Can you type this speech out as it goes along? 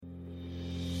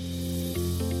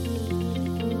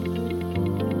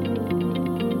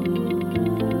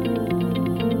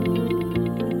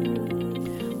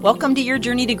Welcome to Your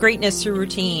Journey to Greatness Through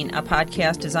Routine, a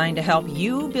podcast designed to help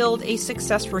you build a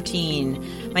success routine.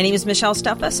 My name is Michelle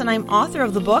Steffes, and I'm author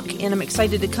of the book, and I'm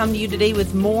excited to come to you today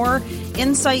with more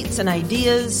insights and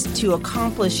ideas to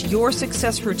accomplish your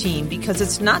success routine, because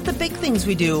it's not the big things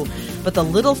we do, but the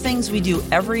little things we do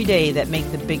every day that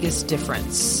make the biggest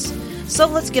difference. So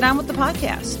let's get on with the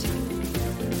podcast.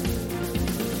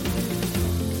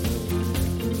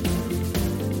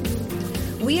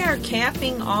 We are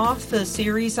capping off the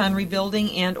series on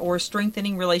rebuilding and or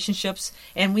strengthening relationships,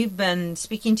 and we've been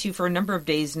speaking to you for a number of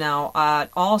days now at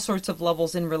all sorts of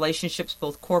levels in relationships,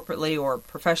 both corporately or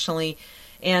professionally,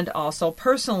 and also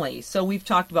personally. So we've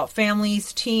talked about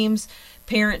families, teams,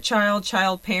 parent-child,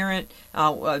 child-parent,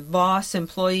 boss,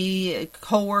 employee,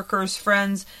 co-workers,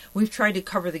 friends. We've tried to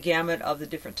cover the gamut of the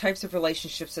different types of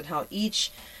relationships and how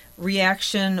each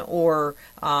reaction or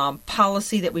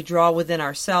policy that we draw within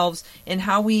ourselves and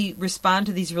how we respond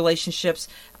to these relationships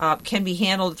can be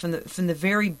handled from the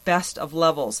very best of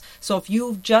levels. So if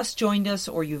you've just joined us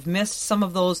or you've missed some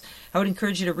of those, I would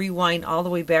encourage you to rewind all the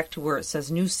way back to where it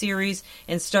says new series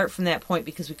and start from that point,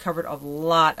 because we covered a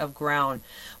lot of ground.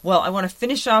 Well, I want to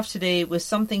finish off today with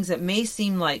some things that may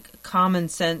seem like common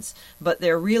sense, but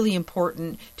they're really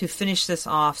important to finish this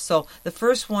off. So the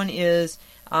first one is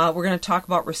we're going to talk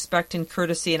about respect and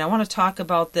courtesy, and I want to talk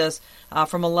about this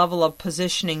from a level of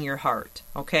positioning your heart,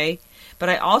 okay? But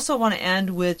I also want to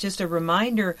end with just a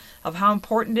reminder of how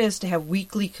important it is to have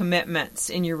weekly commitments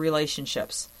in your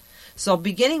relationships. So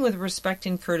beginning with respect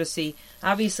and courtesy,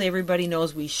 obviously everybody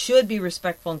knows we should be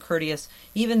respectful and courteous,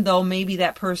 even though maybe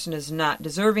that person is not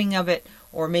deserving of it,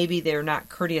 or maybe they're not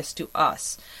courteous to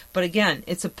us. But again,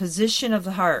 it's a position of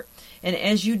the heart, and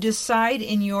as you decide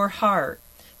in your heart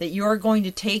that you're going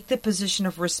to take the position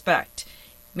of respect,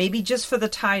 maybe just for the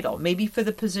title, maybe for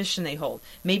the position they hold,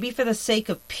 maybe for the sake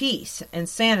of peace and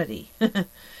sanity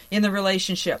in the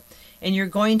relationship, and you're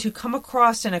going to come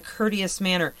across in a courteous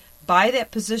manner by that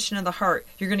position of the heart,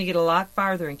 you're going to get a lot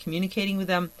farther in communicating with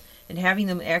them and having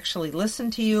them actually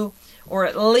listen to you, or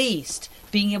at least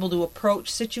being able to approach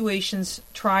situations,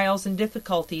 trials, and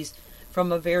difficulties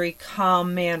from a very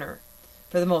calm manner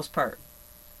for the most part.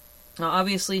 Now,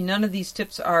 obviously, none of these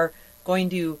tips are going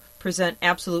to present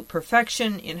absolute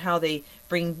perfection in how they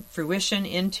bring fruition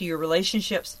into your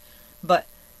relationships, but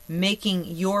making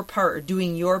your part, or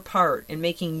doing your part, and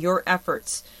making your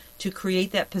efforts to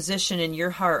create that position in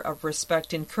your heart of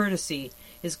respect and courtesy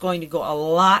is going to go a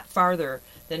lot farther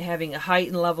than having a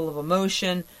heightened level of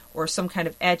emotion or some kind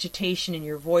of agitation in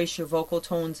your voice, your vocal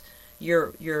tones,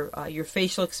 your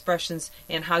facial expressions,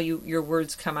 and how your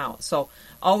words come out. So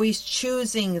always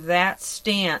choosing that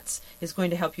stance is going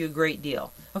to help you a great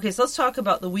deal. Okay, so let's talk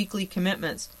about the weekly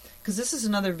commitments, because this is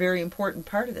another very important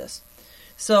part of this.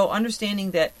 So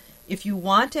understanding that if you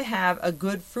want to have a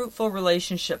good, fruitful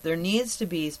relationship, there needs to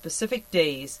be specific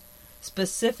days,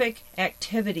 specific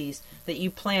activities that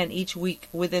you plan each week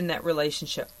within that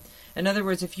relationship. In other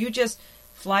words, if you just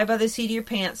fly by the seat of your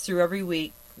pants through every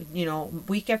week,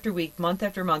 week after week, month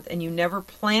after month, and you never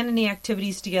plan any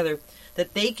activities together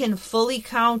that they can fully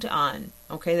count on,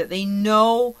 okay, that they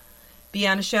know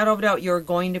beyond a shadow of a doubt you're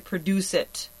going to produce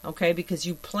it, okay, because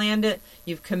you planned it,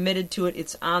 you've committed to it,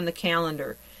 it's on the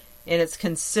calendar, and it's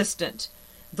consistent.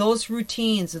 Those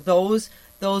routines, those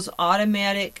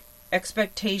automatic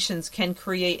expectations can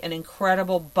create an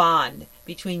incredible bond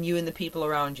between you and the people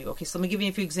around you. Okay, so let me give you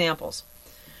a few examples.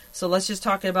 So let's just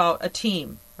talk about a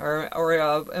team or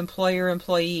an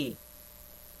employer-employee.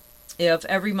 If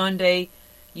every Monday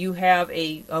you have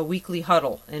a weekly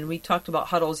huddle, and we talked about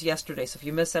huddles yesterday, so if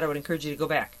you missed that, I would encourage you to go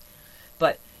back.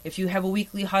 But if you have a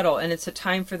weekly huddle and it's a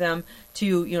time for them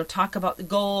to talk about the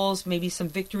goals, maybe some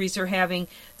victories they're having,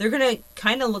 they're going to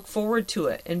kind of look forward to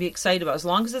it and be excited about it. As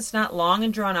long as it's not long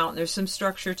and drawn out and there's some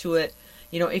structure to it,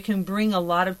 it can bring a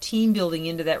lot of team building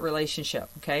into that relationship,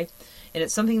 okay? And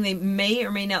it's something they may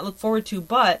or may not look forward to,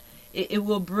 but it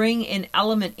will bring an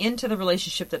element into the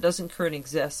relationship that doesn't currently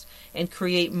exist and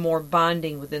create more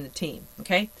bonding within the team,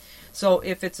 okay? So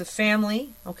if it's a family,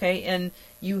 okay, and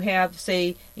you have,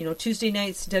 say, Tuesday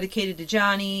nights dedicated to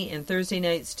Johnny and Thursday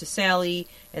nights to Sally,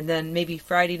 and then maybe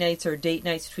Friday nights are date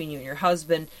nights between you and your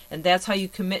husband, and that's how you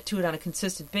commit to it on a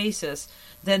consistent basis,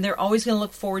 then they're always going to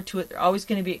look forward to it. They're always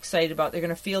going to be excited about it. They're going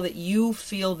to feel that you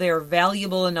feel they're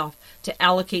valuable enough to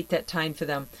allocate that time for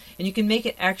them. And you can make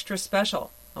it extra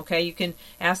special. Okay, you can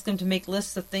ask them to make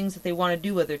lists of things that they want to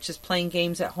do, whether it's just playing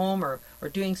games at home or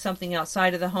doing something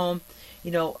outside of the home,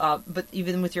 but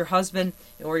even with your husband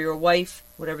or your wife,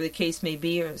 whatever the case may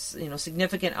be, or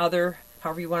significant other,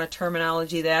 however you want to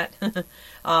terminology that.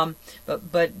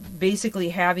 But basically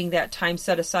having that time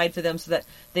set aside for them so that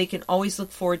they can always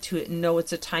look forward to it and know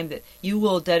it's a time that you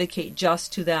will dedicate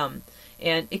just to them.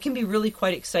 And it can be really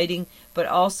quite exciting, but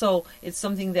also it's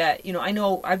something that, I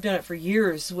know I've done it for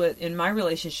years in my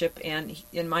relationship, and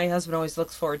my husband always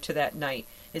looks forward to that night.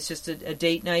 It's just a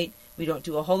date night. We don't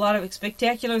do a whole lot of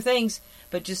spectacular things,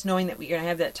 but just knowing that we're going to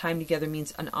have that time together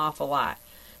means an awful lot.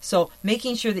 So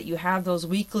making sure that you have those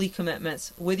weekly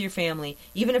commitments with your family,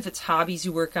 even if it's hobbies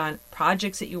you work on,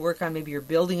 projects that you work on, maybe you're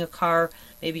building a car,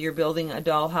 maybe you're building a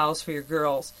dollhouse for your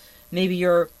girls. Maybe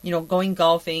you're, going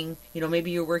golfing,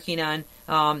 maybe you're working on,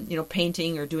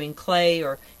 painting or doing clay,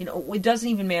 or, it doesn't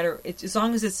even matter. It's, as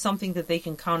long as it's something that they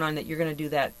can count on that you're going to do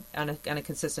that on a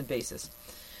consistent basis.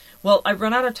 Well, I've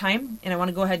run out of time, and I want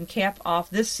to go ahead and cap off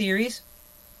this series.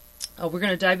 We're going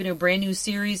to dive into a brand new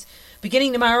series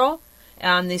beginning tomorrow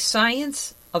on the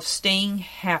science of staying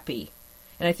happy.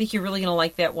 And I think you're really going to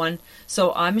like that one.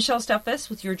 So I'm Michelle Steffes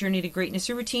with Your Journey to Greatness,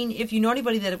 Your Routine. If you know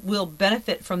anybody that will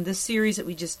benefit from this series that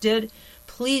we just did,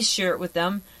 please share it with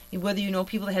them. Whether you know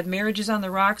people that have marriages on the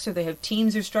rocks or they have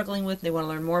teams they're struggling with, they want to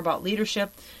learn more about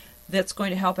leadership, that's going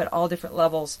to help at all different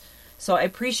levels. So I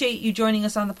appreciate you joining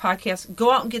us on the podcast.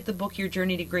 Go out and get the book, Your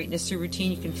Journey to Greatness, Your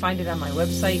Routine. You can find it on my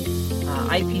website,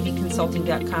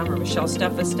 ipvconsulting.com or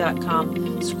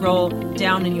michellesteffes.com. Scroll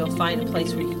down and you'll find a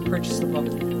place where you can purchase the book.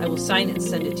 I will sign it and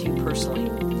send it to you personally.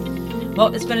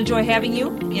 Well, it's been a joy having you,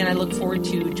 and I look forward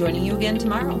to joining you again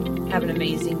tomorrow. Have an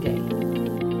amazing day.